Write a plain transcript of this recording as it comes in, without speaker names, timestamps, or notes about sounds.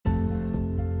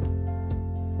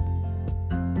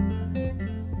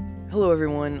Hello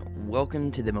everyone, welcome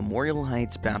to the Memorial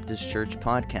Heights Baptist Church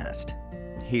podcast.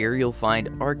 Here you'll find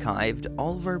archived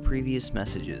all of our previous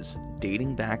messages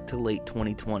dating back to late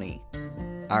 2020.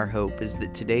 Our hope is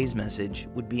that today's message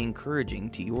would be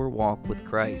encouraging to your walk with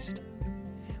Christ.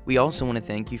 We also want to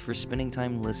thank you for spending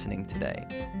time listening today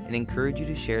and encourage you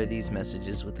to share these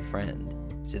messages with a friend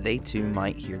so they too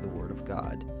might hear the Word of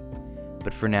God.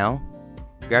 But for now,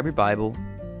 grab your Bible,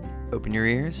 open your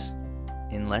ears,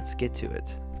 and let's get to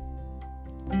it.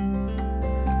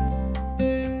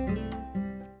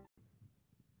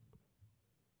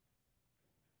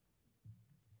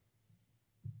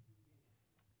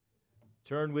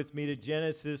 Turn with me to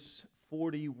Genesis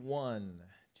 41.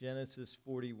 Genesis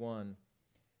 41.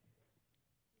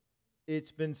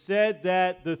 It's been said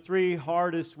that the three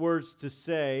hardest words to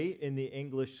say in the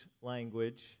English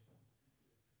language,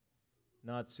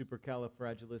 not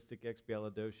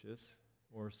supercalifragilisticexpialidocious,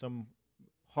 or some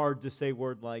hard to say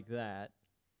word like that,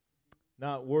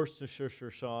 not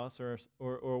Worcestershire sauce or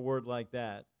a word like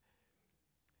that.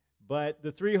 But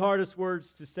the three hardest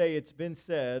words to say, it's been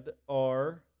said,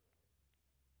 are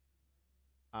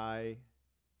I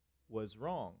was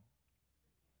wrong.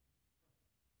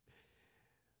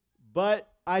 But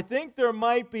I think there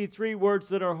might be three words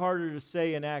that are harder to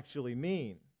say and actually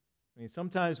mean. I mean,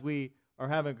 sometimes we are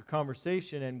having a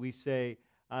conversation and we say,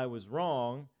 I was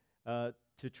wrong, to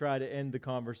try to end the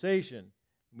conversation.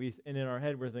 And in our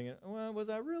head we're thinking, well, was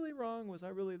I really wrong? Was I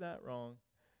really that wrong?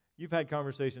 You've had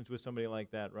conversations with somebody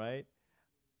like that, right?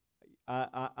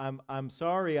 I'm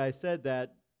sorry I said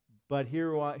that, but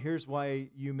here's why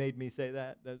you made me say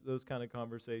that, those kind of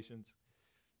conversations.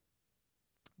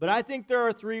 But I think there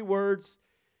are three words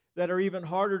that are even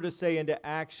harder to say and to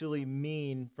actually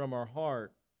mean from our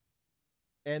heart.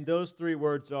 And those three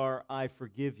words are, I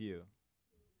forgive you.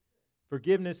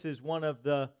 Forgiveness is one of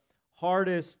the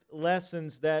hardest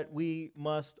lessons that we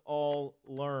must all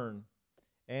learn.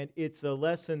 And it's a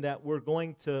lesson that we're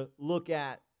going to look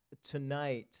at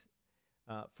tonight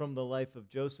from the life of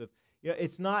Joseph. You know,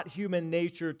 it's not human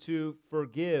nature to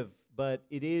forgive, but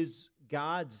it is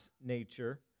God's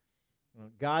nature.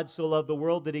 God so loved the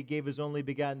world that He gave His only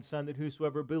begotten Son, that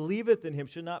whosoever believeth in Him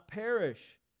should not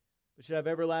perish, but should have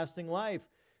everlasting life.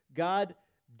 God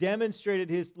demonstrated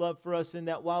His love for us in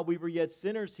that while we were yet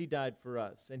sinners, He died for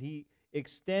us. And He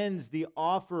extends the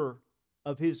offer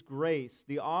of His grace,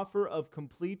 the offer of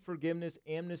complete forgiveness,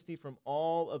 amnesty from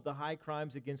all of the high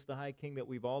crimes against the high King that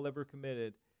we've all ever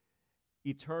committed,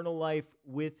 eternal life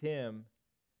with Him,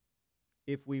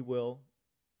 if we will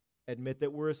admit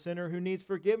that we're a sinner who needs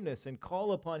forgiveness and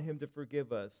call upon Him to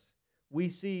forgive us. We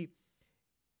see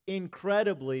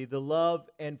incredibly the love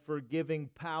and forgiving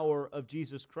power of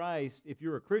Jesus Christ. If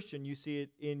you're a Christian, you see it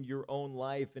in your own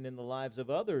life and in the lives of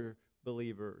other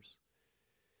believers.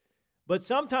 But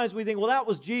sometimes we think, well, that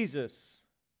was Jesus.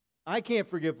 I can't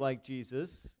forgive like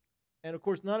Jesus. And of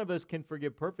course, none of us can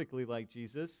forgive perfectly like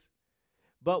Jesus.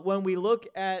 But when we look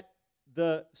at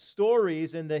the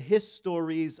stories and the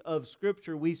histories of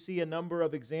Scripture, we see a number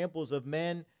of examples of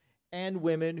men and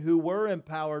women who were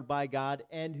empowered by God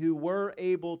and who were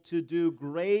able to do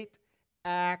great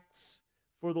acts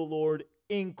for the Lord,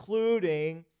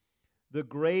 including the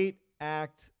great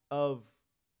act of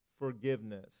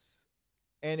forgiveness.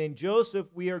 And in Joseph,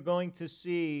 we are going to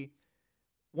see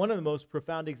one of the most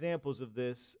profound examples of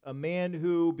this, a man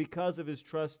who, because of his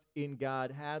trust in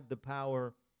God, had the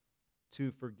power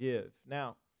to forgive.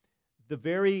 Now, the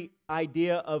very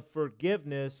idea of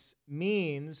forgiveness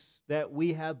means that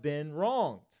we have been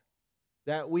wronged,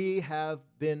 that we have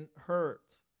been hurt.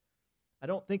 I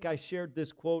don't think I shared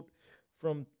this quote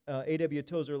from A.W.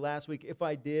 Tozer last week. If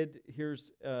I did,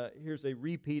 here's a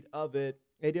repeat of it.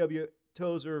 A.W.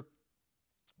 Tozer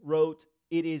wrote,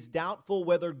 "It is doubtful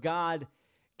whether God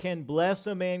can bless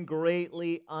a man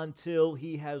greatly until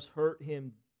he has hurt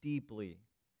him deeply.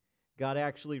 God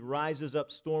actually rises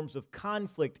up storms of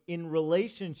conflict in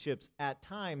relationships at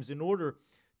times in order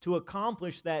to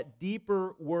accomplish that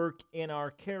deeper work in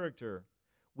our character.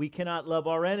 We cannot love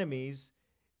our enemies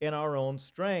in our own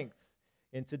strength."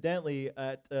 Incidentally,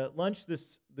 at lunch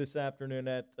this afternoon,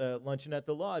 at luncheon at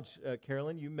the lodge,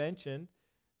 Carolyn, you mentioned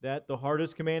that the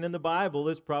hardest command in the Bible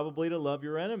is probably to love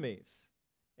your enemies.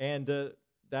 And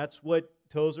that's what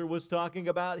Tozer was talking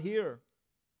about here.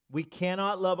 We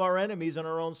cannot love our enemies in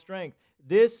our own strength.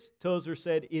 This, Tozer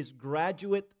said, is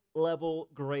graduate-level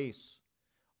grace.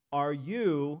 Are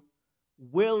you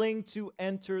willing to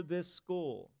enter this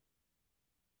school?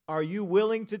 Are you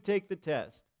willing to take the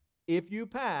test? If you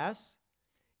pass,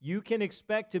 you can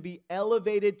expect to be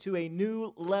elevated to a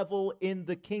new level in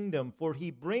the kingdom, for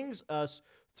He brings us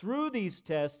through these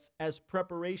tests as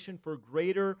preparation for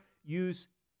greater use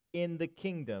in the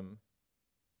kingdom,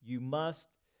 you must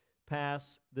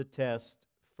pass the test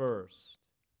first.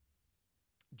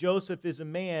 Joseph is a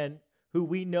man who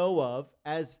we know of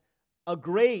as a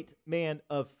great man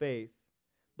of faith.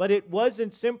 But it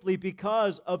wasn't simply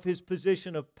because of his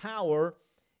position of power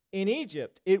in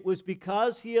Egypt. It was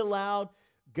because he allowed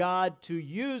God to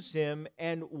use him,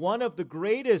 and one of the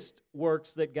greatest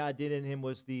works that God did in him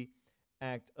was the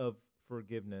act of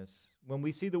forgiveness. When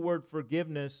we see the word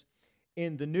forgiveness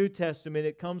in the New Testament,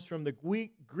 it comes from the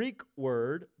Greek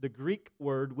word,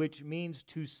 which means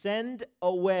to send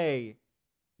away.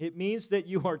 It means that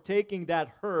you are taking that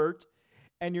hurt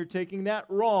and you're taking that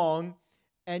wrong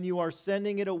and you are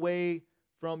sending it away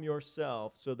from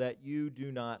yourself so that you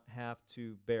do not have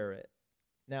to bear it.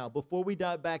 Now, before we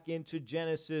dive back into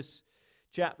Genesis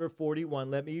chapter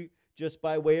 41, let me, just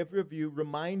by way of review,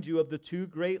 remind you of the two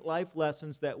great life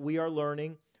lessons that we are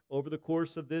learning over the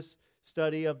course of this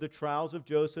study of the trials of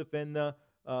Joseph and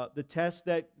the test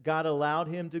that God allowed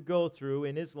him to go through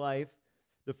in his life.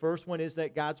 The first one is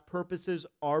that God's purposes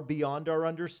are beyond our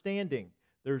understanding.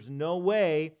 There's no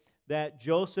way that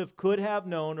Joseph could have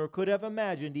known or could have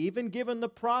imagined, even given the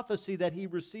prophecy that he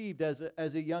received as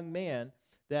a young man,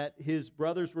 that his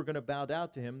brothers were going to bow down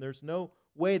to him. There's no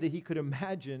way that he could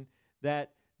imagine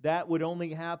that that would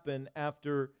only happen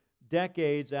after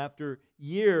decades, after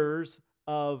years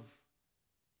of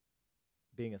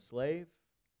being a slave,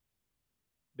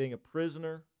 being a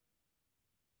prisoner,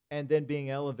 and then being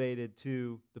elevated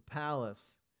to the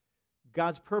palace.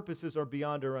 God's purposes are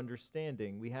beyond our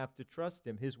understanding. We have to trust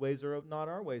Him. His ways are not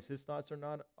our ways. His thoughts are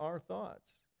not our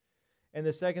thoughts. And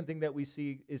the second thing that we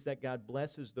see is that God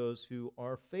blesses those who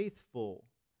are faithful.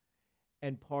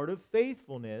 And part of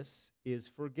faithfulness is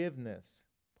forgiveness.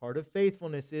 Part of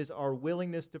faithfulness is our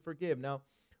willingness to forgive. Now,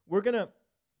 we're going to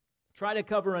try to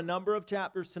cover a number of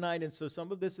chapters tonight, and so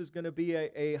some of this is going to be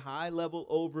a high-level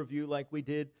overview like we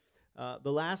did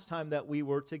the last time that we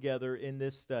were together in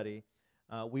this study.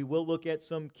 We will look at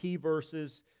some key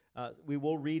verses. We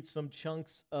will read some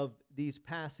chunks of these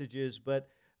passages, but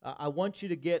I want you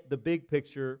to get the big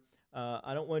picture.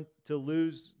 I don't want to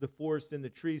lose the forest in the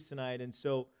trees tonight, and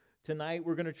so tonight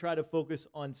we're going to try to focus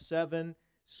on 7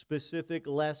 specific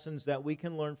lessons that we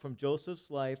can learn from Joseph's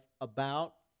life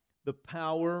about the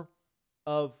power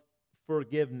of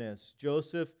forgiveness.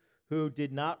 Joseph, who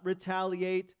did not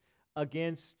retaliate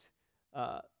against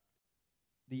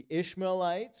the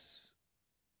Ishmaelites,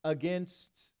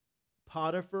 against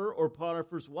Potiphar or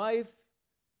Potiphar's wife,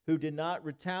 who did not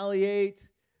retaliate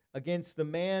against the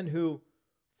man who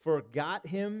forgot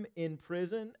him in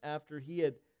prison after he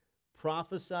had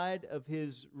prophesied of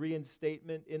his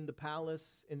reinstatement in the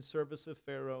palace in service of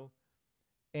Pharaoh,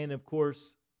 and of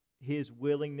course his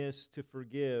willingness to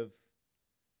forgive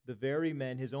the very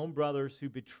men, his own brothers, who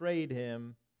betrayed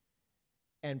him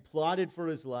and plotted for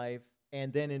his life,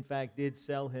 and then in fact did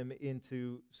sell him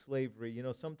into slavery. You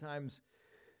know, sometimes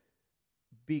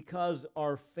because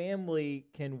our family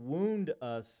can wound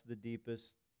us the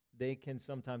deepest, they can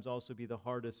sometimes also be the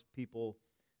hardest people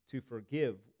to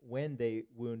forgive when they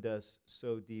wound us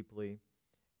so deeply.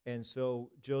 And so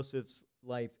Joseph's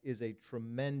life is a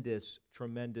tremendous,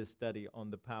 tremendous study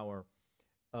on the power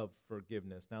of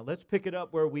forgiveness. Now let's pick it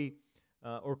up where we,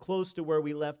 or close to where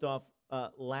we left off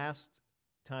last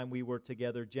time we were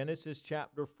together. Genesis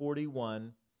chapter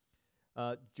 41.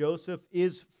 Joseph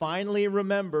is finally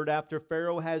remembered after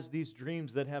Pharaoh has these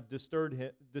dreams that have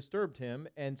disturbed him.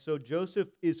 And so Joseph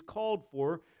is called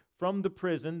for from the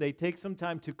prison. They take some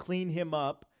time to clean him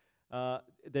up.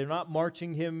 They're not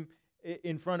marching him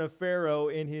in front of Pharaoh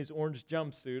in his orange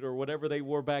jumpsuit or whatever they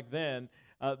wore back then.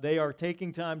 They are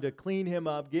taking time to clean him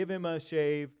up, give him a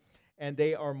shave, and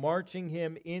they are marching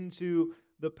him into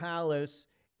the palace.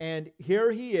 And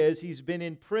here he is. He's been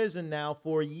in prison now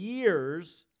for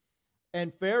years.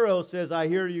 And Pharaoh says, I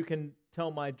hear you can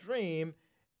tell my dream.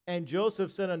 And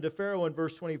Joseph said unto Pharaoh in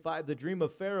verse 25, the dream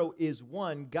of Pharaoh is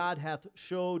one. God hath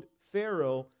showed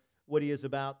Pharaoh what he is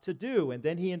about to do. And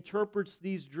then he interprets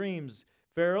these dreams.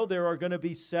 Pharaoh, there are going to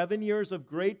be 7 years of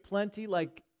great plenty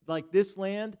like this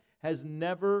land has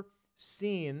never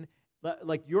seen,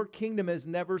 like your kingdom has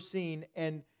never seen.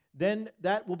 And then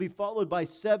that will be followed by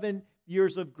 7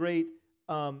 years of great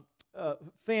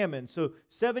famine. So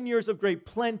 7 years of great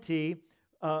plenty,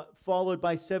 followed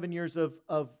by 7 years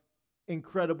of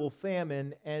incredible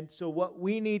famine. And so what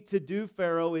we need to do,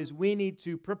 Pharaoh, is we need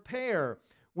to prepare.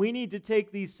 We need to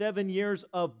take these 7 years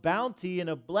of bounty and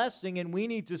of blessing, and we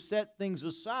need to set things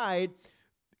aside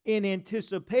in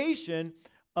anticipation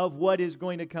of what is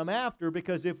going to come after,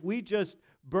 because if we just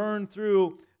burn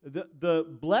through the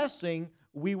blessing,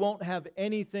 we won't have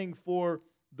anything for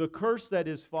the curse that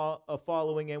is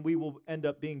following, and we will end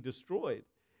up being destroyed.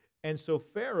 And so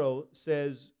Pharaoh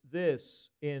says this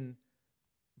in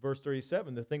verse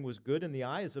 37, the thing was good in the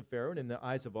eyes of Pharaoh and in the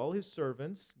eyes of all his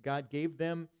servants. God gave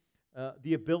them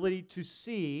the ability to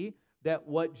see that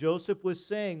what Joseph was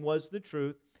saying was the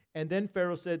truth. And then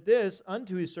Pharaoh said this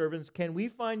unto his servants, can we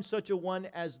find such a one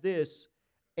as this,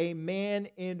 a man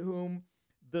in whom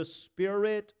the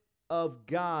Spirit of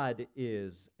God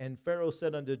is? And Pharaoh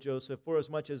said unto Joseph,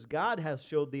 forasmuch as God hath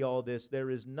showed thee all this, there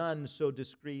is none so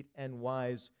discreet and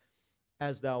wise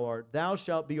as thou art. Thou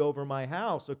shalt be over my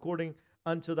house. According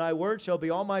unto thy word shall be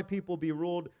all my people be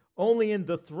ruled. Only in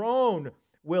the throne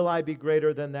will I be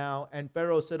greater than thou. And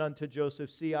Pharaoh said unto Joseph,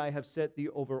 see, I have set thee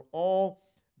over all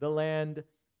the land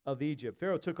of Egypt.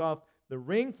 Pharaoh took off the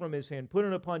ring from his hand, put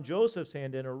it upon Joseph's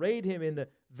hand, and arrayed him in the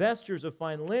vestures of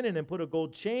fine linen, and put a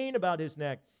gold chain about his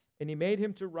neck. And he made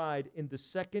him to ride in the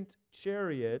second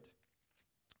chariot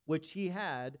which he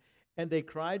had. And they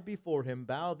cried before him,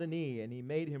 bow the knee. And he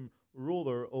made him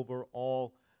ruler over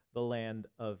all the land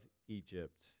of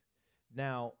Egypt.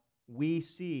 Now, we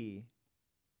see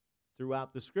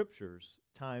throughout the Scriptures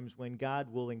times when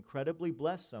God will incredibly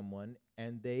bless someone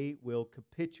and they will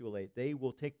capitulate. They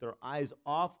will take their eyes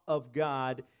off of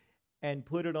God and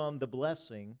put it on the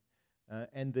blessing.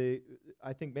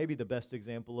 I think maybe the best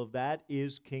example of that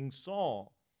is King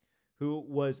Saul, who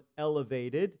was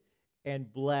elevated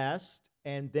and blessed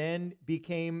and then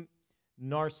became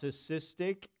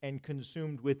narcissistic and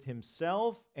consumed with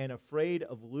himself and afraid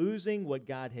of losing what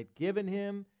God had given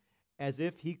him, as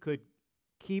if he could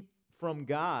keep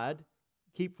God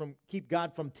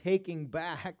from taking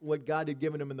back what God had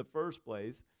given him in the first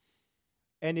place.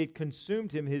 And it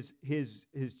consumed him. His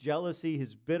jealousy,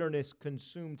 his bitterness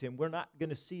consumed him. We're not going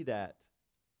to see that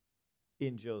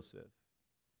in Joseph.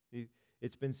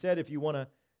 It's been said, if you want to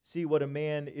see what a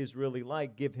man is really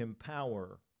like, give him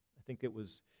power. I think it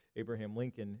was Abraham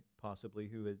Lincoln, possibly,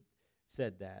 who had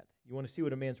said that. You want to see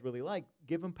what a man's really like,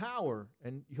 give him power,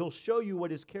 and he'll show you what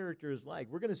his character is like.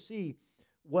 We're going to see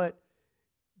what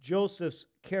Joseph's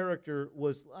character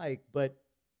was like, but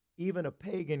even a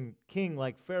pagan king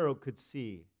like Pharaoh could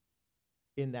see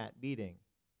in that meeting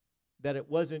that it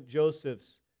wasn't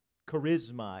Joseph's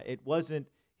charisma, it wasn't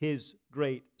his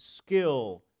great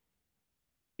skill,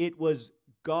 it was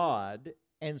God,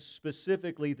 and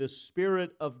specifically the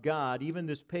Spirit of God. Even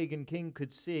this pagan king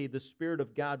could see the Spirit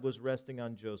of God was resting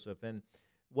on Joseph. And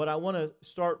what I want to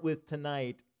start with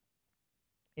tonight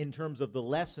in terms of the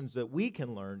lessons that we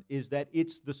can learn is that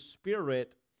it's the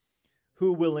Spirit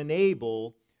who will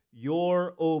enable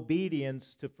your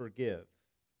obedience to forgive.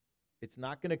 It's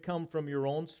not going to come from your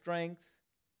own strength.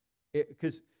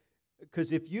 Because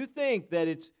if you think that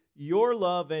it's your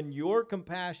love and your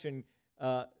compassion,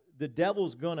 the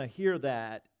devil's going to hear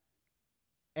that,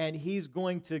 and he's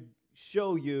going to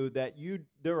show you that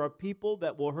there are people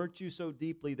that will hurt you so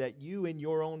deeply that you in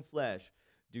your own flesh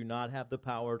do not have the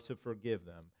power to forgive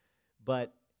them.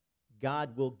 But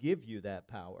God will give you that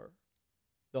power.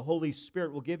 The Holy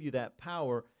Spirit will give you that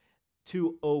power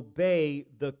to obey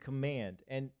the command.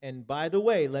 And by the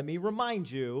way, let me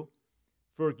remind you,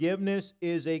 forgiveness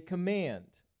is a command.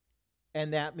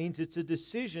 And that means it's a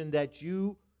decision that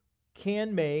you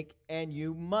can make and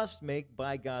you must make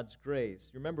by God's grace.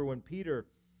 You remember when Peter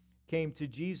came to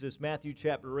Jesus, Matthew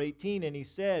chapter 18, and he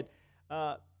said,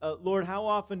 Lord, how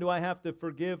often do I have to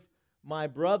forgive my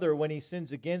brother when he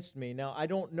sins against me? Now, I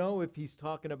don't know if he's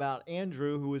talking about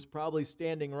Andrew, who was probably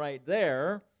standing right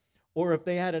there, or if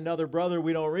they had another brother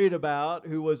we don't read about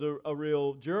who was a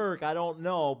real jerk. I don't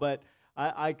know, but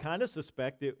I kind of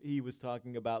suspect that he was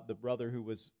talking about the brother who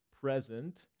was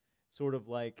present, sort of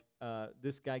like,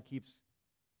 this guy keeps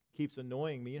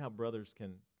annoying me. You know how brothers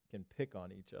can pick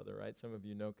on each other, right? Some of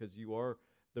you know because you are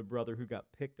the brother who got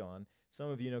picked on. Some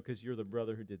of you know because you're the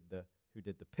brother who did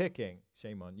the picking.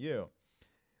 Shame on you.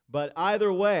 But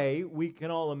either way, we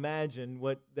can all imagine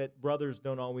that brothers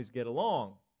don't always get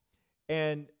along.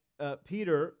 And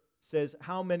Peter says,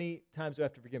 how many times do I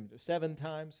have to forgive him? 7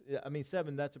 times? I mean,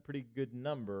 7, that's a pretty good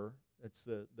number. That's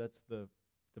the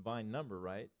divine number,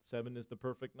 right? 7 is the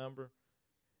perfect number.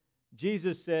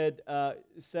 Jesus said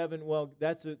 7, well,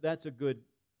 that's a good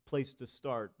place to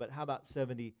start, but how about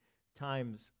 70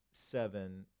 times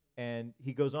 7? And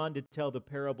he goes on to tell the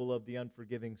parable of the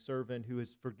unforgiving servant who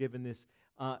has forgiven this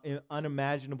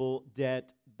unimaginable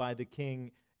debt by the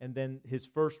king, and then his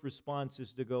first response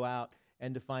is to go out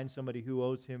and to find somebody who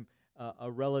owes him a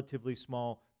relatively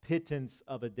small pittance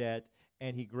of a debt,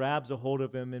 and he grabs a hold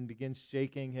of him and begins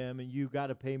shaking him, and you got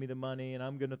to pay me the money, and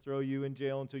I'm going to throw you in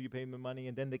jail until you pay me the money.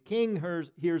 And then the king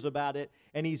hears about it,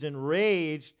 and he's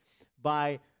enraged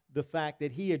by the fact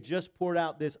that he had just poured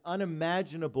out this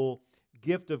unimaginable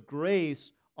gift of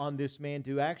grace on this man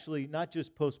to actually not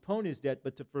just postpone his debt,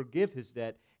 but to forgive his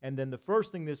debt. And then the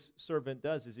first thing this servant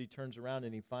does is he turns around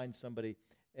and he finds somebody,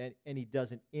 and he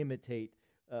doesn't imitate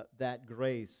that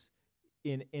grace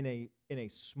in a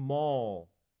small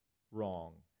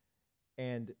wrong.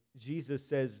 And Jesus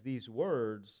says these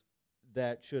words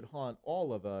that should haunt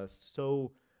all of us: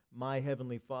 so my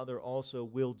heavenly Father also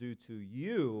will do to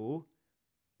you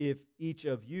if each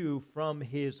of you from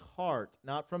his heart,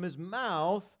 not from his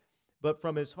mouth, but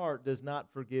from his heart, does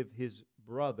not forgive his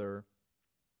brother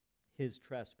his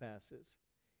trespasses.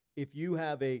 If you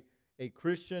have a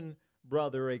Christian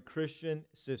brother, a Christian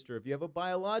sister, if you have a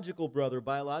biological brother,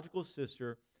 biological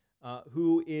sister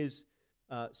who is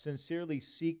sincerely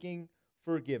seeking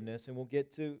forgiveness, and we'll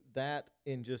get to that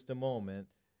in just a moment,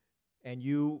 and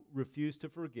you refuse to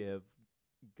forgive,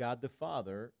 God the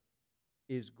Father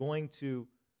is going to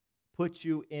put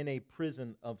you in a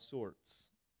prison of sorts.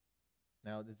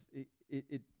 Now,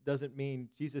 it doesn't mean,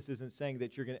 Jesus isn't saying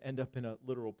that you're going to end up in a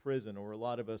literal prison, or a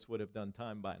lot of us would have done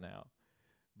time by now.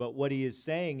 But what he is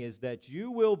saying is that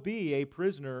you will be a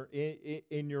prisoner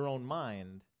in your own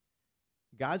mind.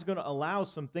 God's going to allow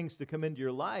some things to come into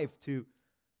your life to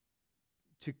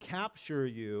capture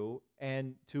you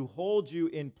and to hold you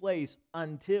in place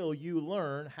until you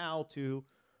learn how to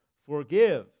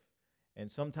forgive. And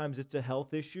sometimes it's a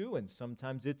health issue, and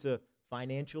sometimes it's a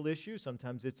financial issue,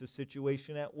 sometimes it's a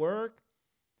situation at work.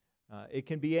 It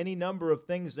can be any number of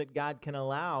things that God can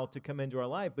allow to come into our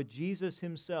life. But Jesus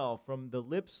himself, from the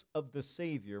lips of the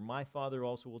Savior, my Father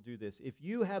also will do this. If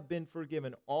you have been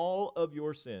forgiven all of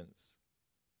your sins,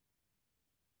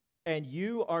 and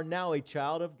you are now a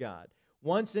child of God,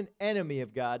 once an enemy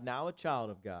of God, now a child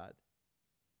of God,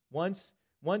 once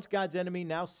God's enemy,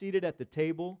 now seated at the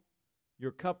table,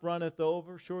 your cup runneth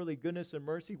over. Surely goodness and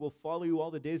mercy will follow you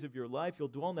all the days of your life. You'll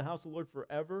dwell in the house of the Lord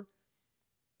forever.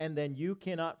 And then you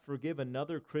cannot forgive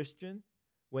another Christian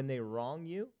when they wrong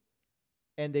you,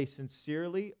 and they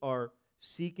sincerely are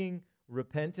seeking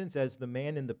repentance, as the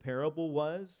man in the parable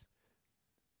was,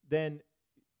 then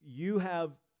you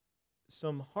have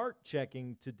some heart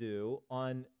checking to do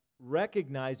on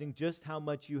recognizing just how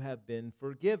much you have been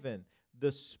forgiven.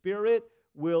 The Spirit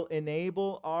will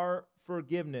enable our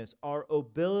forgiveness, our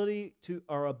ability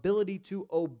to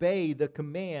obey the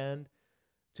command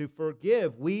to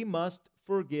forgive. We must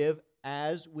forgive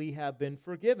as we have been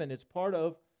forgiven. It's part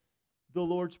of the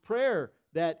Lord's Prayer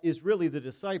that is really the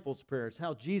disciples' prayer. It's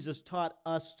how Jesus taught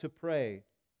us to pray.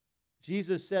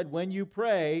 Jesus said, when you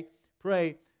pray,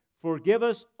 forgive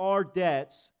us our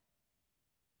debts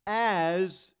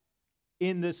as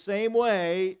in the same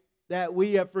way that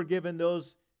we have forgiven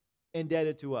those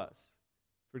indebted to us.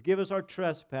 Forgive us our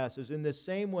trespasses in the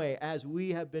same way as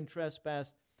we have been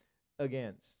trespassed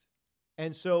against.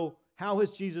 And so, how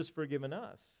has Jesus forgiven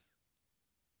us?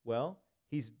 Well,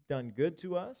 he's done good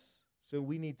to us, so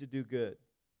we need to do good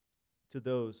to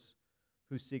those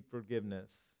who seek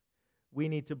forgiveness. We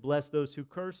need to bless those who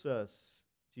curse us,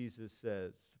 Jesus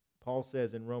says. Paul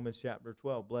says in Romans chapter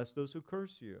 12, bless those who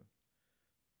curse you.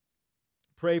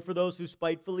 Pray for those who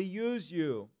spitefully use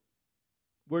you.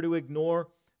 We're to ignore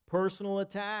personal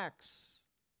attacks.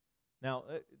 Now,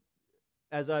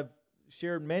 as I've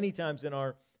shared many times in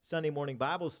our Sunday morning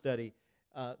Bible study,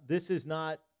 this is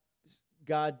not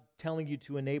God telling you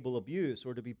to enable abuse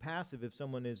or to be passive if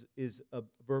someone is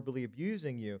verbally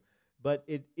abusing you, but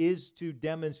it is to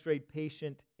demonstrate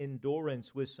patient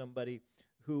endurance with somebody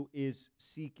who is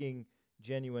seeking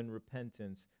genuine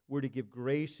repentance. We're to give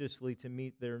graciously to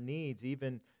meet their needs,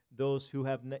 even those who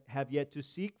have yet to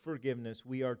seek forgiveness.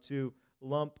 We are to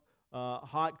lump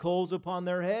hot coals upon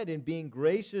their head in being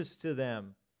gracious to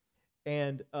them.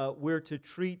 And we're to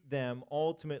treat them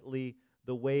ultimately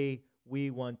the way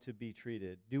we want to be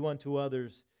treated. Do unto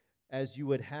others as you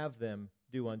would have them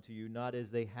do unto you, not as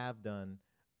they have done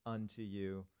unto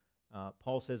you.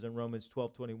 Paul says in Romans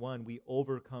 12:21, we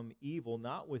overcome evil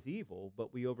not with evil,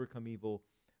 but we overcome evil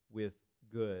with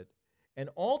good. And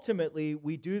ultimately,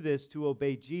 we do this to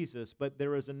obey Jesus, but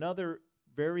there is another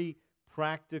very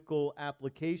practical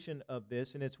application of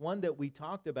this, and it's one that we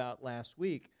talked about last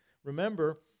week.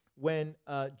 Remember, when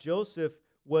Joseph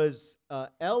was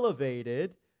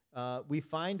elevated, we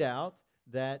find out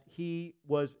that he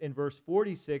was, in verse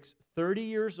 46, 30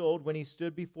 years old when he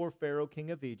stood before Pharaoh,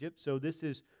 king of Egypt. So this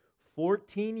is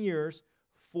 14 years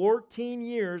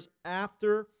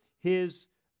after his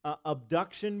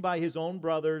abduction by his own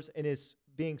brothers and his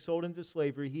being sold into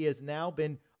slavery. He has now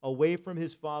been away from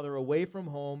his father, away from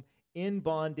home, in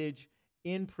bondage,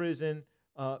 in prison,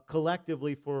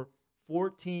 collectively for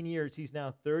 14 years. He's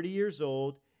now 30 years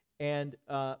old, And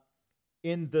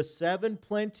in the 7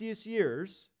 plenteous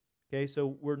years, okay,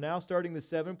 so we're now starting the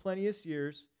 7 plenteous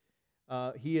years.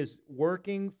 He is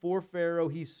working for Pharaoh.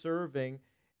 He's serving.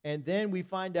 And then we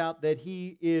find out that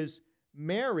he is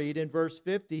married in verse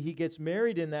 50. He gets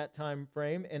married in that time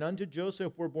frame. And unto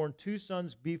Joseph were born 2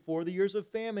 sons before the years of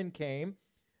famine came.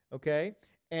 Okay?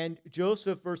 And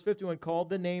Joseph, verse 51, called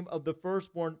the name of the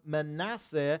firstborn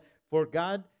Manasseh, for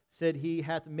God said, He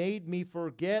hath made me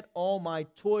forget all my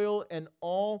toil and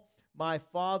all my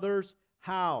father's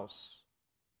house.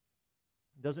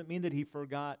 Doesn't mean that he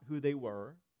forgot who they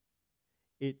were.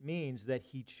 It means that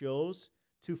he chose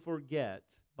to forget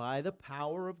by the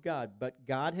power of God. But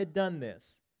God had done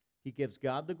this. He gives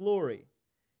God the glory.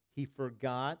 He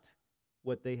forgot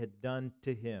what they had done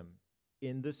to him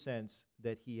in the sense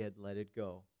that he had let it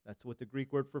go. That's what the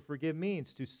Greek word for forgive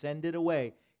means, to send it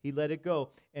away. He let it go.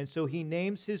 And so he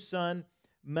names his son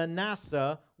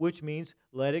Manasseh, which means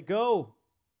let it go.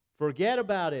 Forget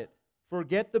about it.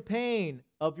 Forget the pain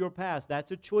of your past.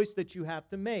 That's a choice that you have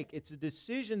to make. It's a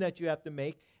decision that you have to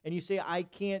make. And you say, I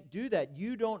can't do that.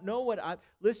 You don't know what I...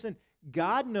 Listen,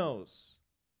 God knows.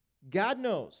 God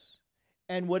knows.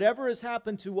 And whatever has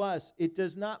happened to us, it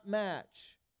does not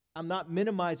match. I'm not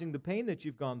minimizing the pain that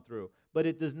you've gone through, but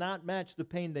it does not match the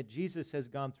pain that Jesus has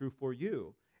gone through for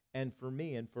you and for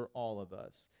me and for all of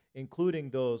us, including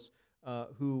those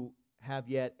who have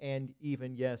yet and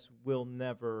even, yes, will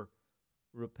never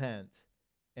repent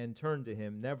and turn to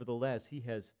Him. Nevertheless, He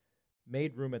has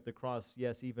made room at the cross,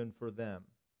 yes, even for them.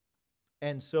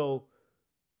 And so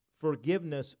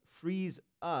forgiveness frees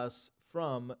us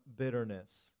from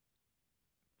bitterness.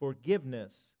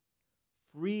 Forgiveness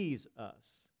frees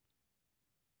us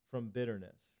from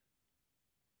bitterness.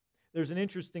 There's an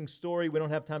interesting story. We don't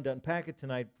have time to unpack it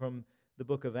tonight from the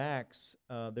book of Acts.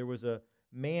 There was a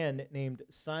man named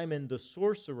Simon the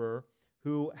sorcerer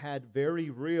who had very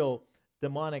real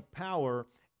demonic power.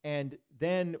 And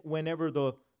then whenever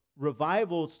the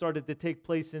revival started to take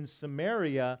place in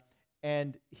Samaria,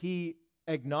 and he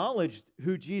acknowledged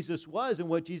who Jesus was and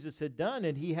what Jesus had done,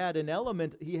 and he had an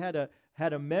element, he had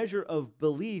a measure of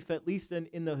belief, at least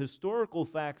in the historical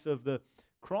facts of the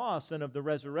cross and of the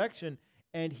resurrection,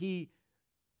 and he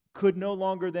could no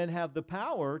longer then have the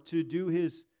power to do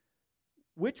his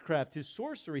witchcraft, his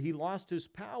sorcery. He lost his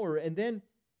power, and then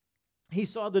he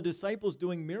saw the disciples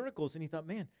doing miracles, and he thought,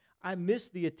 man, I miss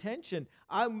the attention.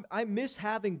 I miss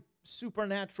having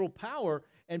supernatural power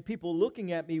and people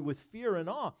looking at me with fear and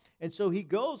awe. And so he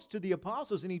goes to the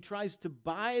apostles and he tries to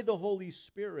buy the Holy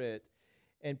Spirit.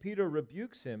 And Peter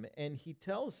rebukes him and he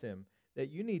tells him that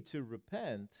you need to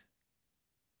repent.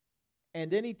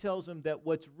 And then he tells him that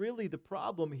what's really the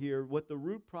problem here, what the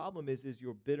root problem is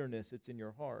your bitterness. It's in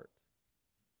your heart.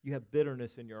 You have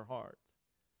bitterness in your heart.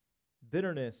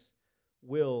 Bitterness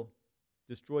will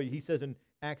destroy you. He says in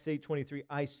Acts 8:23,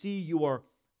 I see you are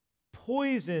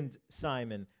poisoned,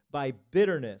 Simon, by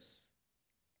bitterness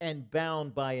and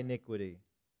bound by iniquity.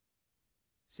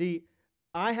 See,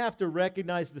 I have to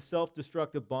recognize the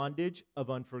self-destructive bondage of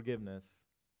unforgiveness.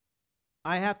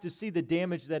 I have to see the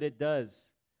damage that it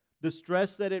does, the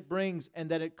stress that it brings and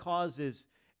that it causes.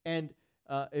 And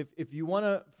if you want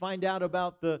to find out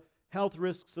about the health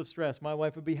risks of stress, my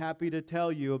wife would be happy to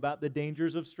tell you about the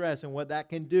dangers of stress and what that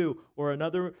can do. Or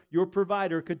your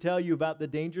provider could tell you about the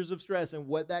dangers of stress and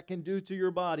what that can do to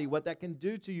your body, what that can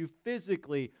do to you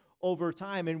physically over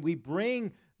time. And we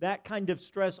bring that kind of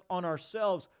stress on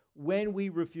ourselves when we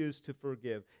refuse to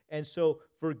forgive. And so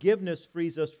forgiveness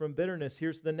frees us from bitterness.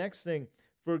 Here's the next thing.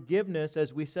 Forgiveness,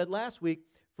 as we said last week,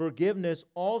 forgiveness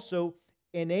also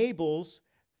enables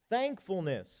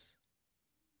thankfulness.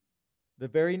 The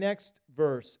very next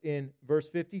verse, in verse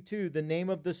 52, the name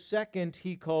of the second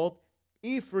he called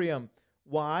Ephraim.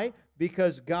 Why?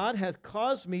 Because God hath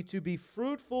caused me to be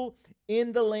fruitful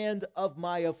in the land of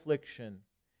my affliction.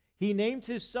 He named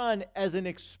his son as an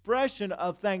expression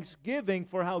of thanksgiving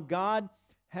for how God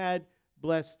had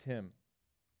blessed him.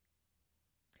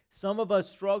 Some of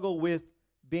us struggle with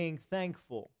being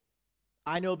thankful.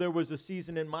 I know there was a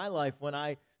season in my life when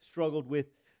I struggled with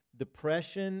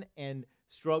depression and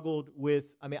struggled with,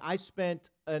 I spent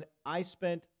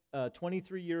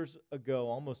 23 years ago,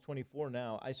 almost 24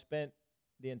 now, I spent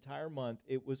the entire month,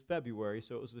 it was February,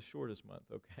 so it was the shortest month,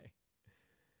 okay.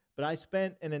 But I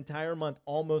spent an entire month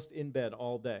almost in bed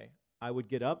all day. I would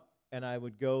get up and I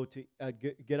would go to,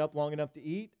 get up long enough to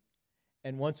eat,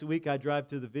 and once a week I'd drive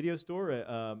to the video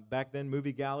store. Back then,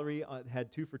 Movie Gallery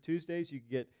had 2 for Tuesdays. You could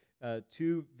get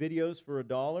 2 videos for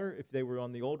 $1 if they were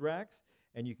on the old racks.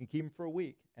 And you can keep them for a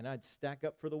week. And I'd stack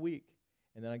up for the week.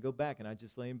 And then I'd go back and I'd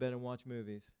just lay in bed and watch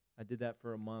movies. I did that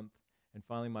for a month. And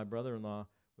finally my brother-in-law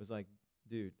was like,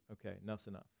 dude, okay, enough's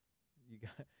enough. You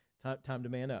got time to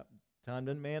man up. Time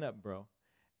to man up, bro.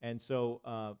 And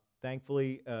so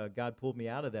thankfully, God pulled me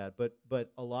out of that.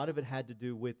 But a lot of it had to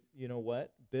do with, you know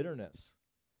what? Bitterness.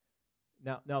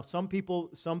 Now some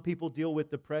people deal with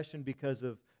depression because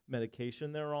of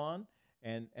medication they're on.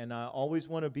 And I always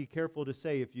want to be careful to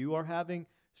say, if you are having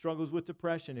struggles with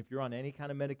depression, if you're on any kind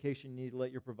of medication, you need to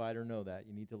let your provider know that.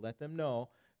 You need to let them know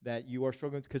that you are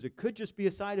struggling, because it could just be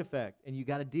a side effect, and you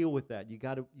got to deal with that. You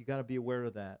got to be aware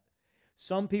of that.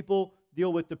 Some people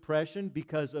deal with depression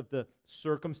because of the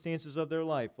circumstances of their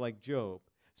life, like Job.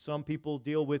 Some people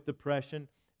deal with depression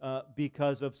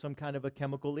because of some kind of a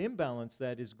chemical imbalance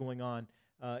that is going on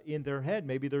in their head.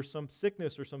 Maybe there's some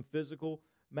sickness or some physical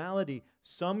malady.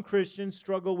 Some Christians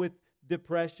struggle with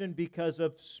depression because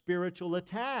of spiritual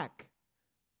attack.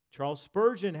 Charles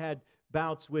Spurgeon had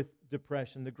bouts with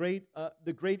depression. The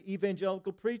great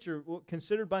evangelical preacher,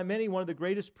 considered by many one of the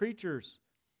greatest preachers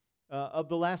of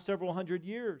the last several hundred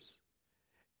years.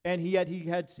 And he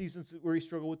had seasons where he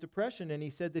struggled with depression, and he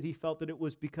said that he felt that it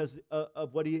was because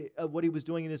of what he was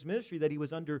doing in his ministry, that he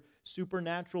was under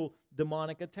supernatural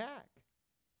demonic attack.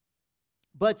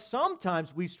 But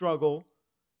sometimes we struggle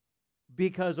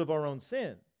because of our own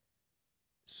sin.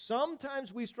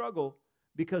 Sometimes we struggle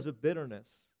because of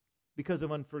bitterness, because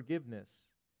of unforgiveness,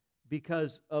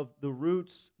 because of the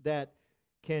roots that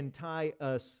can tie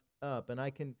us up. And I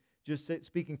can just say,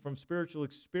 speaking from spiritual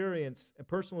experience and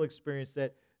personal experience,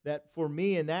 that for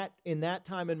me in that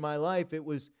time in my life, it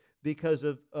was because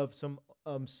of some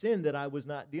sin that I was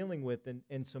not dealing with,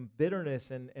 and some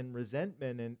bitterness and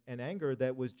resentment and anger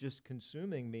that was just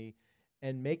consuming me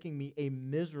and making me a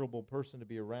miserable person to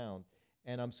be around.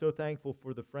 And I'm so thankful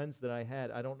for the friends that I had.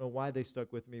 I don't know why they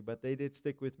stuck with me, but they did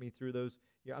stick with me through those.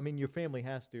 I mean, your family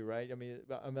has to, right? I mean,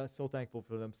 I'm so thankful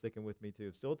for them sticking with me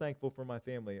too. Still thankful for my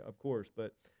family, of course,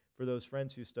 but for those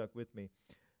friends who stuck with me.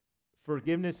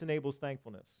 Forgiveness enables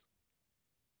thankfulness.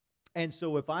 And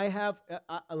so if I have,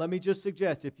 let me just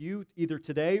suggest, if you either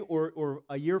today or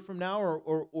a year from now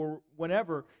or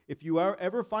whenever, if you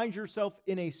ever find yourself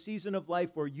in a season of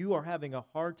life where you are having a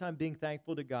hard time being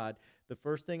thankful to God, the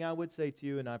first thing I would say to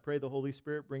you, and I pray the Holy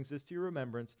Spirit brings this to your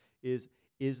remembrance, is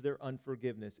there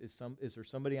unforgiveness? Is there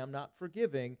somebody I'm not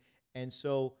forgiving? And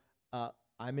so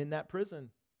I'm in that prison.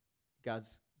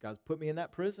 God's put me in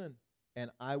that prison,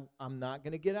 and I'm not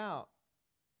going to get out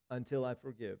until I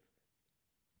forgive.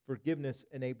 Forgiveness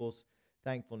enables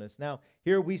thankfulness. Now,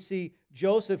 here we see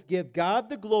Joseph give God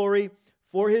the glory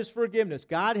for his forgiveness.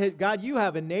 God, you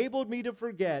have enabled me to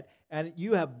forget, and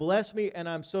you have blessed me, and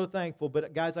I'm so thankful.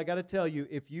 But guys, I got to tell you,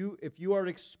 if you are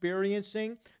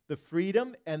experiencing the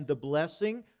freedom and the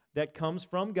blessing that comes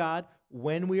from God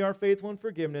when we are faithful in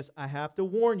forgiveness, I have to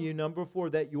warn you, number 4,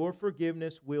 that your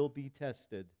forgiveness will be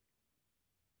tested.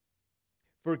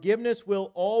 Forgiveness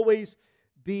will always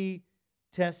be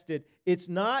tested. It's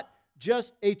not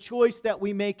just a choice that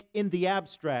we make in the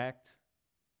abstract.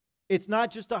 It's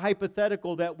not just a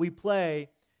hypothetical that we play.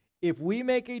 If we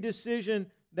make a decision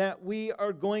that we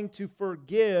are going to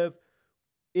forgive,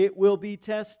 it will be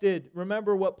tested.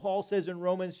 Remember what Paul says in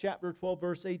Romans chapter 12,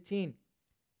 verse 18.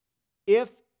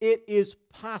 If it is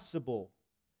possible,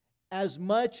 as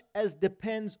much as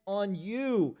depends on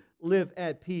you, live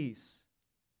at peace.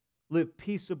 Live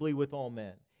peaceably with all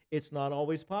men. It's not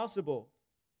always possible,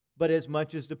 but as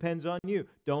much as depends on you.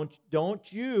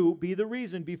 Don't you be the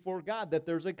reason before God that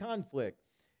there's a conflict.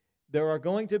 There are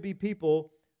going to be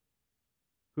people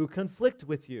who conflict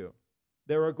with you.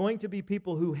 There are going to be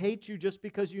people who hate you just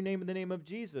because you name the name of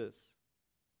Jesus.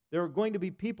 There are going to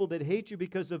be people that hate you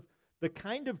because of the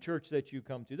kind of church that you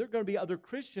come to. There are going to be other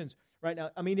Christians right now.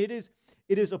 I mean, it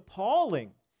is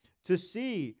appalling to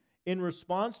see, in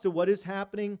response to what is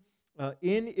happening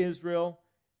in Israel,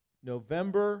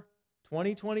 November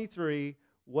 2023,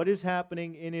 what is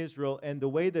happening in Israel and the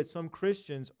way that some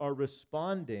Christians are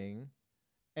responding.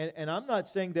 And I'm not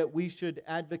saying that we should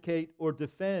advocate or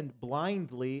defend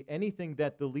blindly anything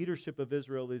that the leadership of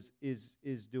Israel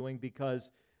is doing,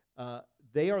 because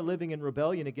they are living in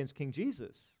rebellion against King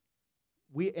Jesus.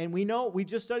 We know, we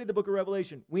just studied the book of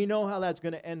Revelation. We know how that's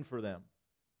going to end for them.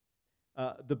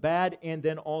 The bad and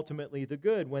then ultimately the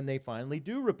good, when they finally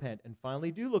do repent and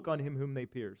finally do look on him whom they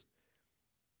pierced.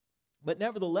 But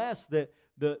nevertheless,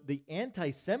 the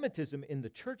anti-Semitism in the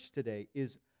church today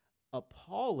is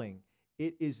appalling.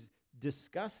 It is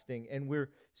disgusting, and we're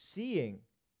seeing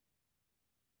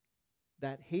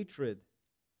that hatred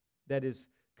that is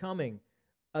coming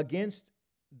against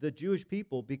the Jewish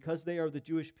people because they are the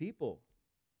Jewish people.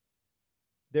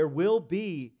 There will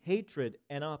be hatred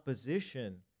and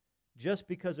opposition just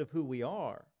because of who we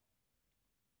are.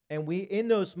 And in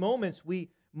those moments, we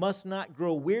must not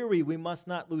grow weary. We must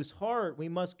not lose heart. We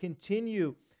must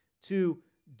continue to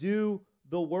do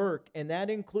the work. And that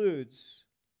includes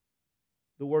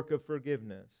the work of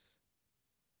forgiveness.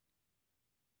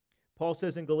 Paul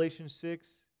says in Galatians 6,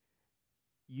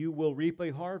 you will reap a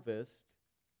harvest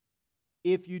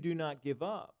if you do not give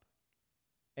up.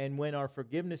 And when our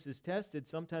forgiveness is tested,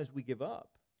 sometimes we give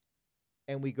up.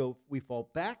 And we fall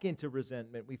back into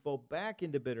resentment. We fall back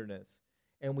into bitterness.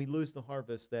 And we lose the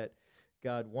harvest that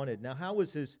God wanted. Now, how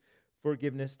was his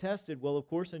forgiveness tested? Well, of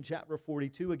course, in chapter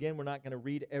 42, again, we're not going to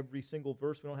read every single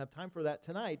verse. We don't have time for that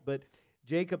tonight. But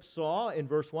Jacob saw in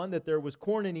verse 1 that there was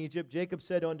corn in Egypt. Jacob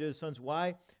said unto his sons,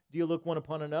 why do you look one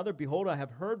upon another? Behold, I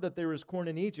have heard that there is corn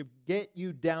in Egypt. Get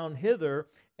you down hither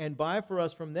and buy for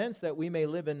us from thence that we may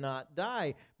live and not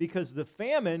die. Because the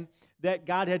famine that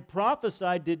God had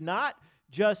prophesied did not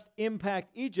just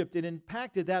impact Egypt. It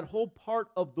impacted that whole part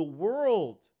of the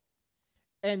world.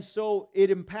 And so it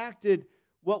impacted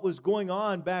what was going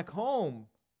on back home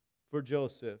for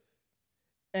Joseph.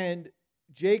 And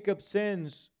Jacob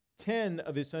sends 10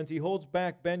 of his sons. He holds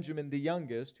back Benjamin, the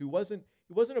youngest, who wasn't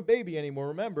a baby anymore,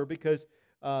 remember, because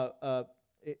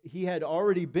he had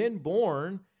already been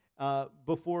born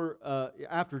after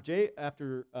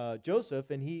Joseph,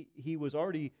 and he was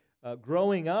already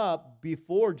growing up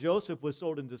before Joseph was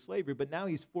sold into slavery, but now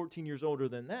he's 14 years older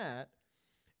than that,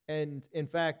 and in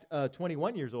fact,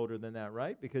 21 years older than that,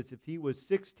 right? Because if he was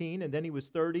 16, and then he was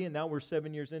 30, and now we're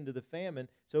 7 years into the famine,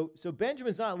 so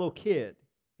Benjamin's not a little kid.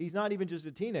 He's not even just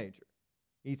a teenager.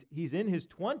 He's in his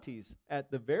 20s at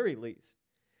the very least.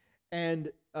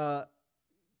 And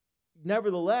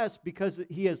nevertheless, because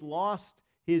he has lost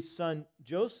his son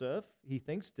Joseph, he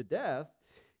thinks to death,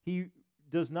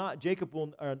 Jacob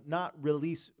will not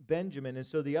release Benjamin. And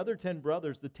so the other 10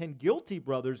 brothers, the 10 guilty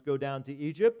brothers, go down to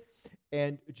Egypt.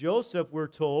 And Joseph, we're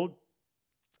told,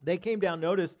 they came down,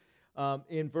 notice,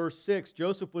 in verse 6,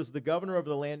 Joseph was the governor of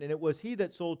the land, and it was he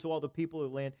that sold to all the people of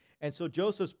the land. And so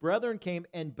Joseph's brethren came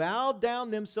and bowed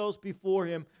down themselves before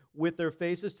him with their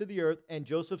faces to the earth. And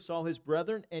Joseph saw his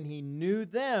brethren, and he knew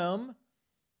them,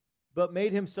 but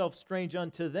made himself strange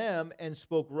unto them, and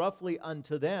spoke roughly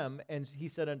unto them. And he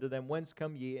said unto them, whence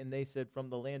come ye? And they said, from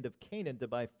the land of Canaan to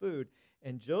buy food.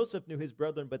 And Joseph knew his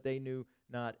brethren, but they knew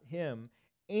not him.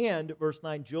 And, verse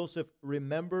 9, Joseph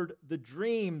remembered the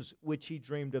dreams which he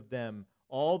dreamed of them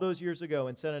all those years ago,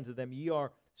 and said unto them, ye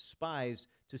are spies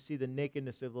to see the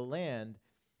nakedness of the land,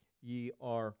 ye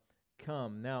are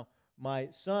come. Now, my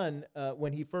son,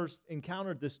 when he first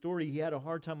encountered this story, he had a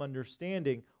hard time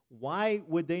understanding why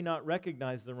would they not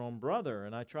recognize their own brother?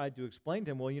 And I tried to explain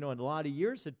to him, well, a lot of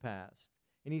years had passed.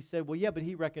 And he said, well, yeah, but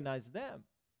he recognized them.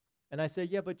 And I said,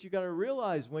 yeah, but you got to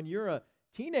realize when you're a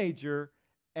teenager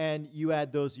and you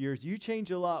add those years, you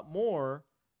change a lot more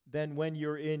than when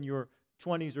you're in your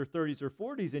 20s or 30s or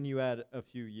 40s and you add a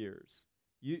few years.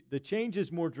 The change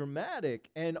is more dramatic.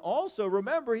 And also,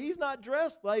 remember, he's not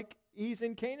dressed like he's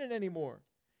in Canaan anymore.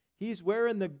 He's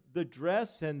wearing the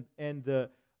dress and the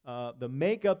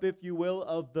makeup, if you will,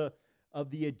 of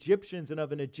the Egyptians and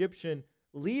of an Egyptian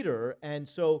leader. And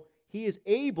so he is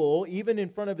able, even in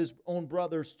front of his own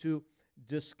brothers, to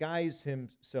disguise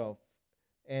himself.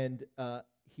 And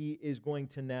he is going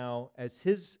to now, as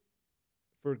his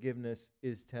forgiveness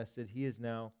is tested, he is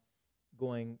now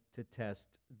going to test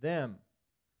them.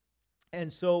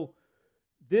 And so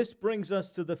this brings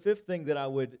us to the fifth thing that I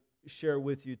would share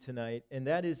with you tonight, and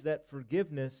that is that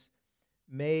forgiveness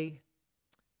may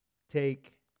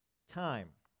take time.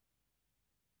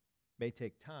 May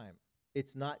take time.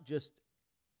 It's not just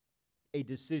a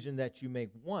decision that you make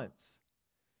once.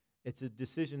 It's a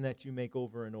decision that you make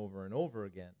over and over and over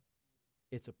again.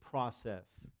 It's a process.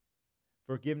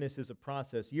 Forgiveness is a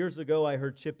process. Years ago, I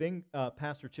heard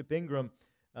Pastor Chip Ingram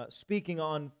speaking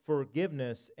on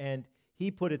forgiveness, and he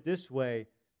put it this way: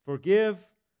 forgive,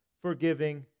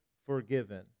 forgiving,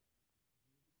 forgiven.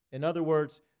 In other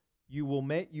words, you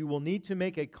will need to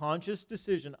make a conscious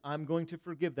decision. I'm going to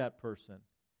forgive that person.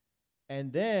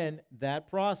 And then that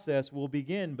process will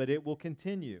begin, but it will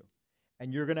continue.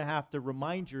 And you're going to have to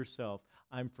remind yourself,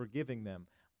 I'm forgiving them.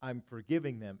 I'm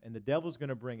forgiving them. And the devil's going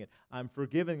to bring it. I'm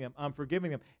forgiving them. I'm forgiving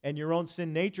them. And your own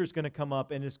sin nature is going to come up,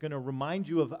 and it's going to remind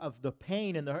you of the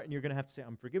pain and the hurt. And you're going to have to say,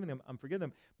 I'm forgiving them. I'm forgiving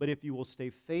them. But if you will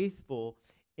stay faithful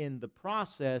in the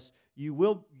process, you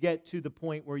will get to the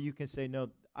point where you can say, no,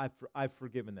 I've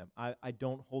forgiven them. I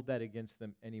don't hold that against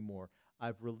them anymore.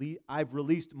 I've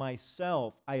released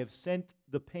myself. I have sent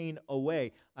the pain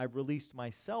away. I've released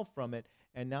myself from it,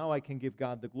 and now I can give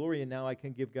God the glory, and now I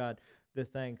can give God the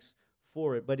thanks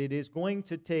for it. But it is going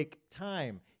to take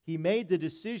time. He made the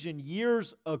decision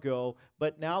years ago,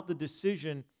 but now the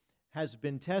decision has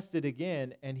been tested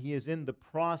again, and he is in the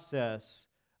process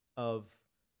of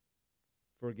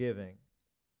forgiving.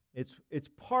 It's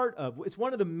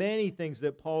one of the many things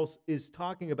that Paul is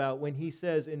talking about when he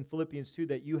says in Philippians 2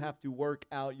 that you have to work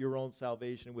out your own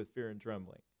salvation with fear and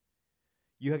trembling.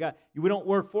 We don't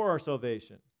work for our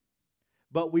salvation,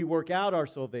 but we work out our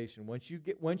salvation.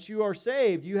 Once you are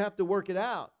saved, you have to work it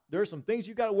out. There are some things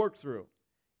you got to work through.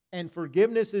 And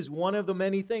forgiveness is one of the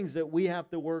many things that we have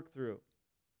to work through.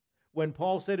 When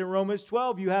Paul said in Romans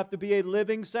 12, you have to be a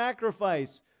living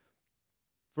sacrifice.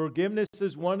 Forgiveness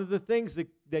is one of the things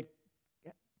that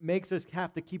makes us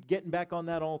have to keep getting back on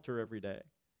that altar every day.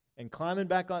 And climbing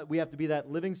back on, we have to be that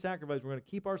living sacrifice. We're going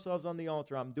to keep ourselves on the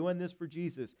altar. I'm doing this for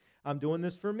Jesus. I'm doing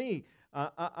this for me.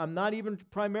 I'm not even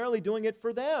primarily doing it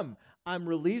for them. I'm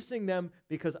releasing them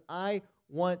because I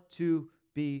want to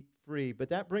be free. But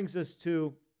that brings us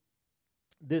to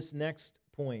this next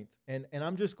point. And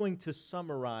I'm just going to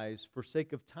summarize, for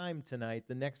sake of time tonight,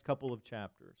 the next couple of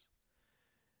chapters.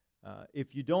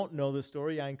 If you don't know the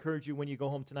story, I encourage you when you go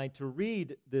home tonight to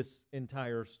read this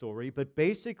entire story. But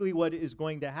basically what is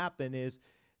going to happen is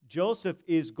Joseph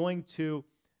is going to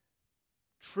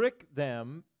trick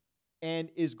them and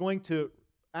is going to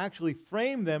actually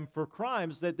frame them for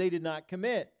crimes that they did not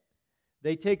commit.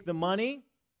 They take the money,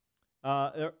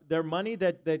 their money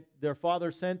that their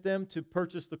father sent them to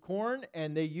purchase the corn,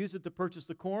 and they use it to purchase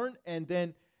the corn. And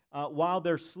then while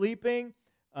they're sleeping,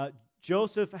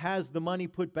 Joseph has the money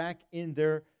put back in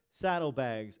their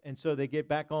saddlebags. And so they get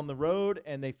back on the road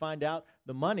and they find out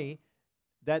the money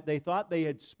that they thought they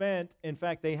had spent, in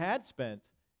fact they had spent,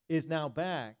 is now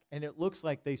back. And it looks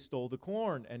like they stole the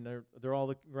corn. And they're all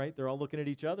looking at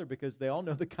each other because they all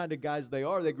know the kind of guys they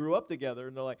are. They grew up together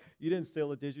and they're like, you didn't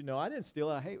steal it, did you? No, I didn't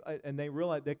steal it. And they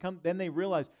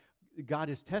realize God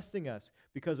is testing us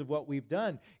because of what we've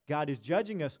done. God is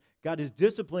judging us. God is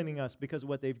disciplining us because of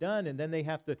what they've done. And then they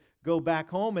have to go back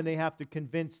home and they have to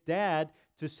convince Dad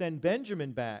to send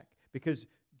Benjamin back because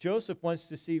Joseph wants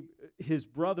to see his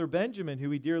brother Benjamin, who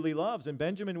he dearly loves. And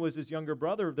Benjamin was his younger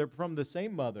brother. They're from the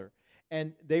same mother.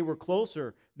 And they were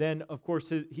closer than, of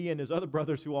course, he and his other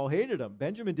brothers who all hated him.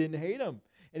 Benjamin didn't hate him.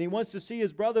 And he wants to see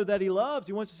his brother that he loves.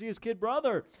 He wants to see his kid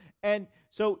brother. And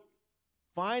so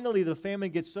finally, the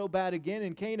famine gets so bad again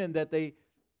in Canaan that they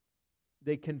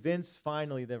convince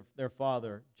finally their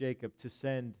father, Jacob, to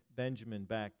send Benjamin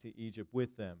back to Egypt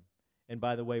with them. And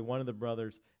by the way, one of the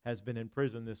brothers has been in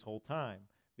prison this whole time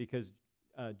because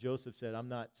Joseph said, I'm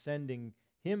not sending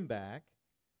him back.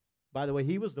 By the way,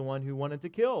 he was the one who wanted to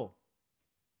kill.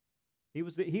 He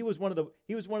was one of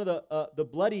the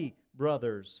bloody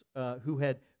brothers who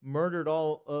had murdered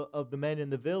all of the men in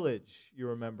the village. You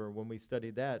remember when we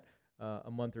studied that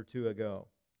a month or two ago,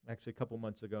 actually a couple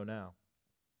months ago now.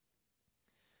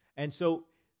 And so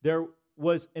there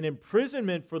was an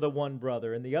imprisonment for the one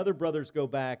brother, and the other brothers go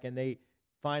back, and they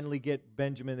finally get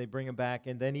Benjamin, they bring him back,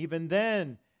 and then even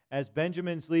then, as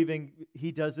Benjamin's leaving,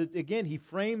 he does it again. He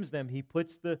frames them. He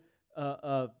puts the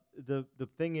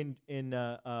thing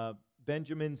in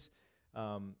Benjamin's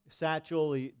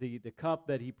satchel, the cup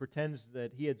that he pretends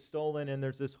that he had stolen, and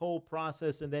there's this whole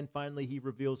process, and then finally he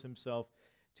reveals himself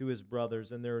to his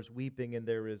brothers, and there is weeping, and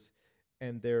there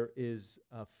is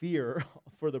fear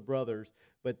for the brothers,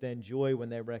 but then joy when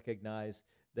they recognize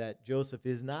that Joseph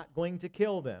is not going to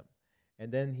kill them.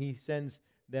 And then he sends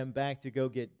them back to go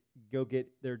get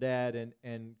their dad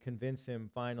and convince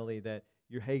him finally that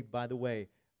hey, by the way,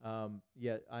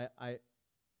 I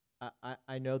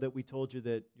know that we told you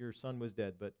that your son was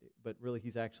dead, but really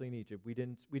he's actually in Egypt. We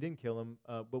didn't kill him,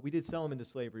 but we did sell him into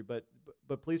slavery. But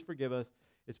please forgive us.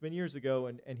 It's been years ago,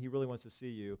 and he really wants to see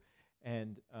you.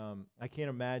 And I can't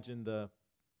imagine the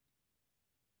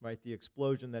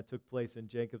explosion that took place in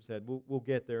Jacob's head. We'll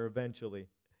get there eventually.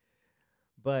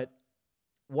 But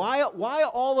why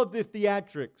all of the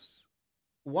theatrics?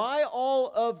 Why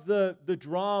all of the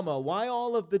drama? Why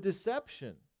all of the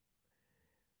deception?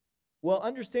 Well,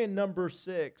 understand number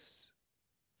 6.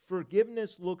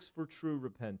 Forgiveness looks for true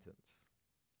repentance.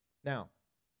 Now,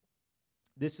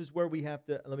 this is where we have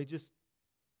to, let me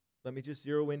just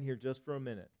zero in here just for a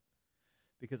minute,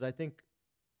 because I think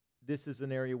this is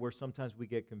an area where sometimes we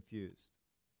get confused.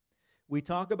 We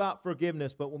talk about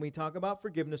forgiveness, but when we talk about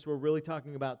forgiveness, we're really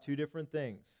talking about two different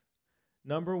things.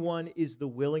 Number 1 is the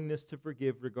willingness to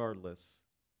forgive regardless.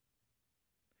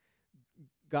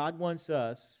 God wants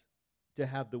us to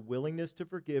have the willingness to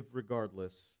forgive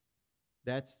regardless.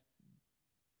 That's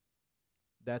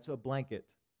a blanket.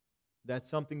 That's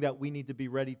something that we need to be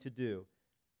ready to do.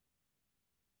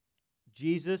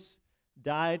 Jesus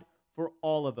died for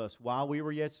all of us while we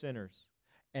were yet sinners,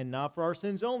 and not for our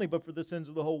sins only, but for the sins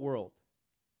of the whole world.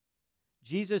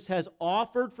 Jesus has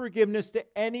offered forgiveness to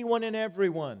anyone and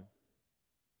everyone.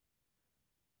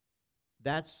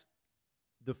 That's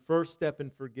the first step in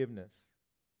forgiveness,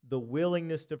 the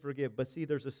willingness to forgive. But see,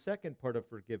 there's a second part of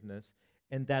forgiveness,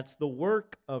 and that's the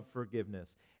work of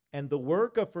forgiveness. And the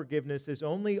work of forgiveness is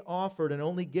only offered and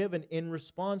only given in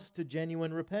response to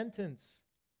genuine repentance.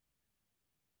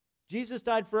 Jesus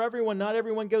died for everyone. Not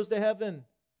everyone goes to heaven.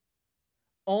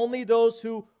 Only those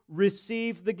who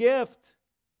receive the gift.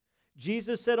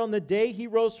 Jesus said on the day he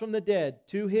rose from the dead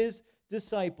to his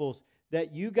disciples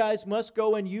that you guys must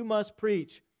go and you must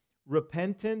preach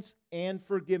repentance and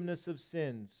forgiveness of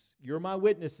sins. You're my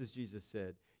witnesses, Jesus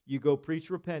said. You go preach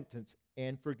repentance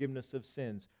and forgiveness of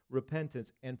sins.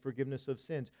 Repentance and forgiveness of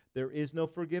sins. There is no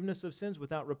forgiveness of sins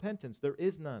without repentance. There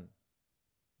is none.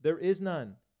 There is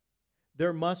none.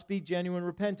 There must be genuine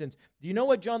repentance. Do you know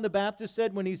what John the Baptist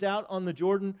said when he's out on the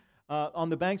Jordan, on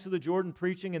the banks of the Jordan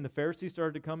preaching, and the Pharisees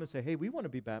started to come and say, hey, we want to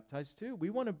be baptized too. We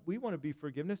want to be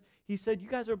forgiveness. He said, you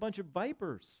guys are a bunch of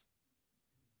vipers.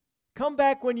 Come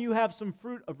back when you have some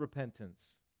fruit of repentance.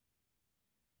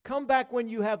 Come back when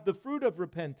you have the fruit of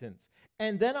repentance,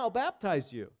 and then I'll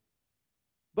baptize you.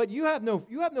 But you have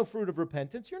no fruit of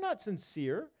repentance. You're not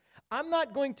sincere. I'm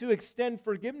not going to extend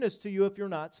forgiveness to you if you're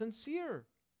not sincere.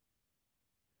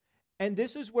 And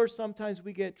this is where sometimes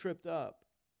we get tripped up.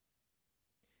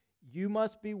 You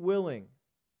must be willing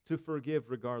to forgive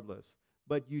regardless,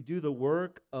 but you do the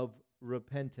work of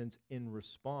repentance in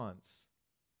response.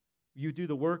 You do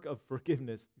the work of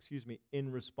forgiveness,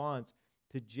 in response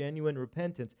to genuine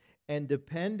repentance. And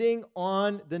depending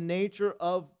on the nature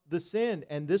of the sin,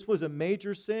 and this was a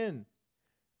major sin.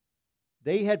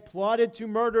 They had plotted to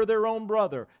murder their own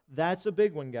brother. That's a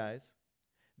big one, guys.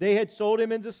 They had sold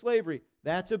him into slavery.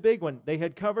 That's a big one. They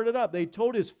had covered it up. They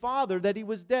told his father that he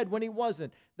was dead when he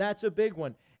wasn't. That's a big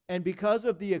one. And because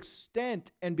of the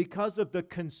extent and because of the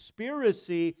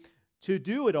conspiracy to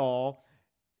do it all,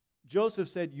 Joseph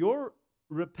said, your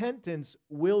repentance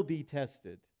will be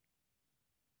tested.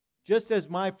 Just as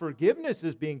my forgiveness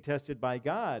is being tested by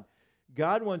God,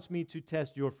 God wants me to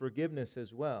test your forgiveness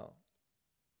as well.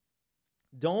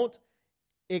 Don't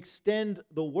extend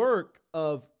the work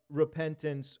of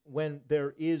repentance when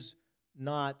there is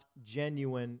not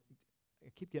genuine. I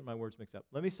keep getting my words mixed up.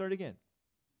 Let me start again.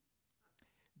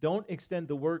 Don't extend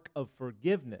the work of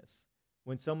forgiveness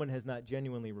when someone has not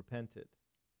genuinely repented.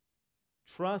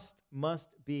 Trust must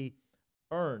be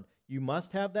earned. You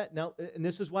must have that. Now, and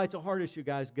this is why it's a hard issue,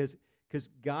 guys, because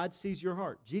God sees your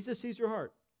heart. Jesus sees your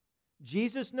heart.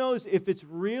 Jesus knows if it's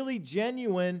really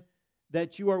genuine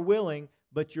that you are willing,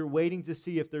 but you're waiting to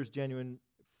see if there's genuine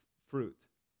fruit.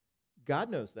 God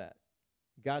knows that.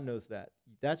 God knows that.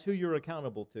 That's who you're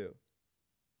accountable to.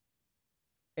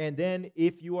 And then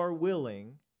if you are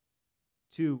willing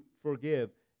to forgive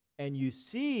and you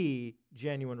see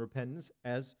genuine repentance,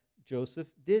 as Joseph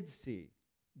did see,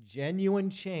 genuine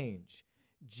change,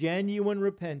 genuine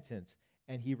repentance,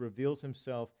 and he reveals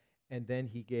himself, and then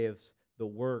he gives the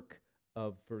work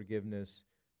of forgiveness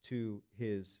to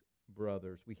his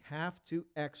brothers. We have to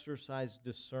exercise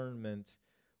discernment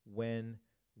when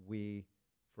we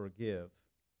forgive.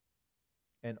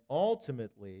 And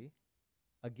ultimately,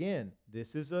 again,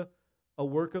 this is a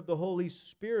work of the Holy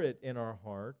Spirit in our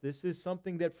heart. This is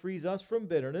something that frees us from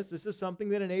bitterness. This is something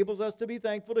that enables us to be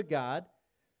thankful to God.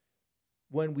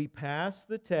 When we pass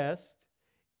the test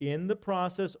in the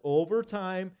process over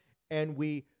time and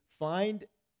we find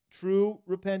true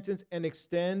repentance and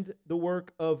extend the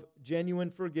work of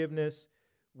genuine forgiveness,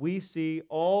 we see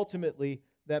ultimately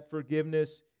that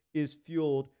forgiveness is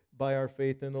fueled by our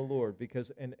faith in the Lord.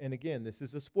 Because, and again, this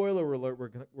is a spoiler alert.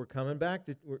 We're coming back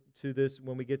to this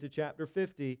when we get to chapter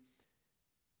 50.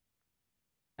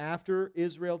 After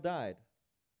Israel died,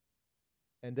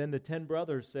 and then the 10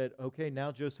 brothers said, okay,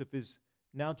 now Joseph is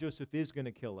going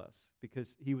to kill us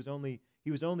because he was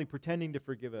only pretending to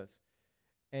forgive us.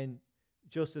 And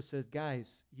Joseph says,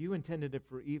 guys, you intended it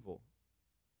for evil,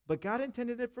 but God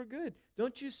intended it for good.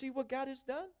 Don't you see what God has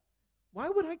done? Why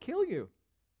would I kill you?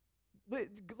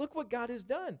 Look what God has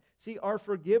done. See, our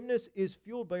forgiveness is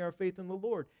fueled by our faith in the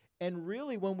Lord. And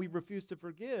really, when we refuse to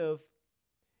forgive,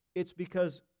 it's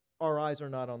because our eyes are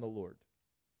not on the Lord.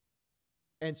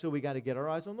 And so we got to get our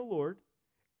eyes on the Lord,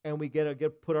 and we got to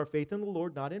put our faith in the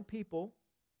Lord, not in people.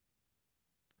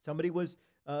 Somebody was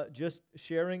just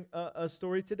sharing a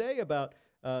story today about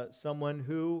someone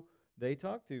who they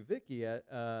talked to, Vicky, at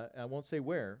I won't say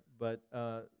where, but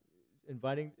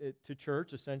inviting it to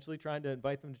church, essentially trying to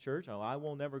invite them to church. Oh, I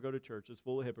will never go to church. It's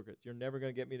full of hypocrites. You're never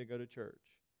going to get me to go to church.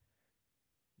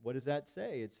 what does that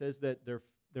say? It says that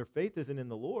their faith isn't in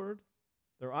the Lord.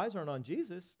 Their eyes aren't on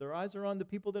Jesus. Their eyes are on the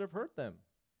people that have hurt them.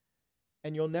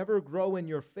 And you'll never grow in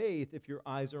your faith if your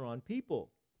eyes are on people.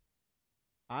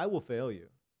 I will fail you.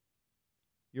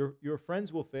 Your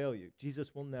friends will fail you.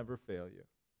 Jesus will never fail you.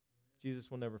 Jesus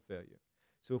will never fail you.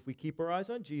 So if we keep our eyes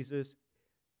on Jesus,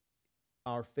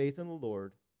 our faith in the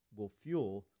Lord will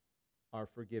fuel our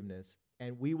forgiveness,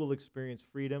 and we will experience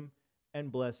freedom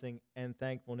and blessing and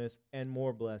thankfulness and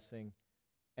more blessing,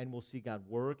 and we'll see God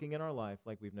working in our life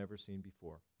like we've never seen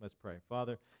before. Let's pray.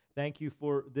 Father, thank you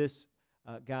for this,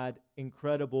 God,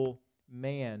 incredible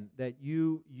man that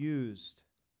you used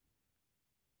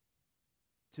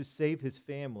to save his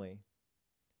family,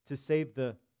 to save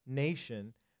the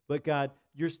nation. But God,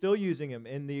 you're still using him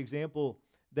in the example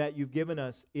that you've given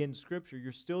us in Scripture.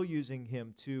 You're still using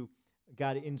him to,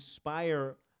 God,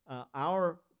 inspire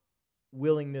our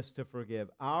willingness to forgive,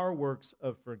 our works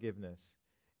of forgiveness,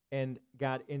 and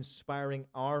God, inspiring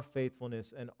our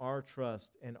faithfulness and our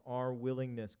trust and our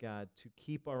willingness, God, to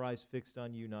keep our eyes fixed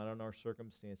on you, not on our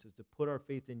circumstances, to put our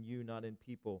faith in you, not in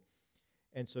people.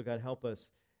 And so, God, help us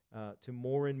to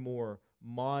more and more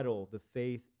model the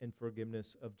faith and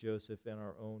forgiveness of Joseph in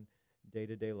our own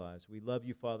day-to-day lives. We love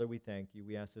you, Father. We thank you.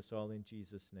 We ask this all in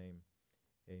Jesus' name.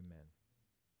 Amen.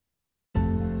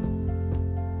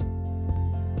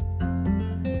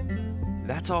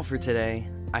 That's all for today.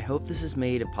 I hope this has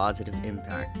made a positive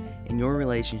impact in your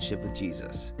relationship with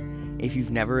Jesus. If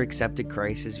you've never accepted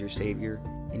Christ as your Savior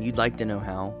and you'd like to know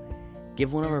how,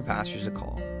 give one of our pastors a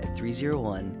call at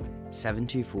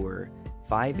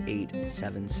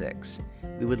 301-724-5876.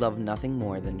 We would love nothing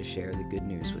more than to share the good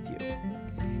news with you.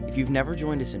 If you've never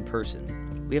joined us in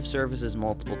person, we have services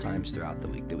multiple times throughout the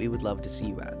week that we would love to see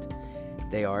you at.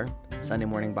 They are Sunday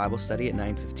morning Bible study at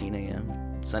 9:15 a.m.,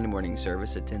 Sunday morning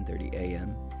service at 10:30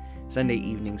 a.m., Sunday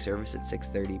evening service at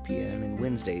 6:30 p.m., and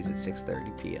Wednesdays at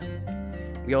 6:30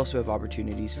 p.m. We also have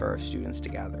opportunities for our students to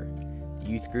gather. The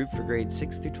youth group for grades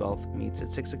 6 through 12 meets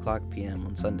at 6 o'clock p.m.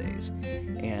 on Sundays,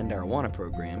 and our AWANA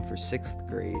program for 6th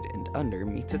grade and under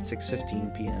meets at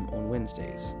 6:15 p.m. on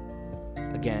Wednesdays.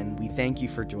 Again, we thank you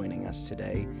for joining us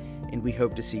today, and we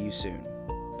hope to see you soon.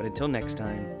 But until next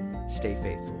time, stay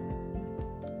faithful.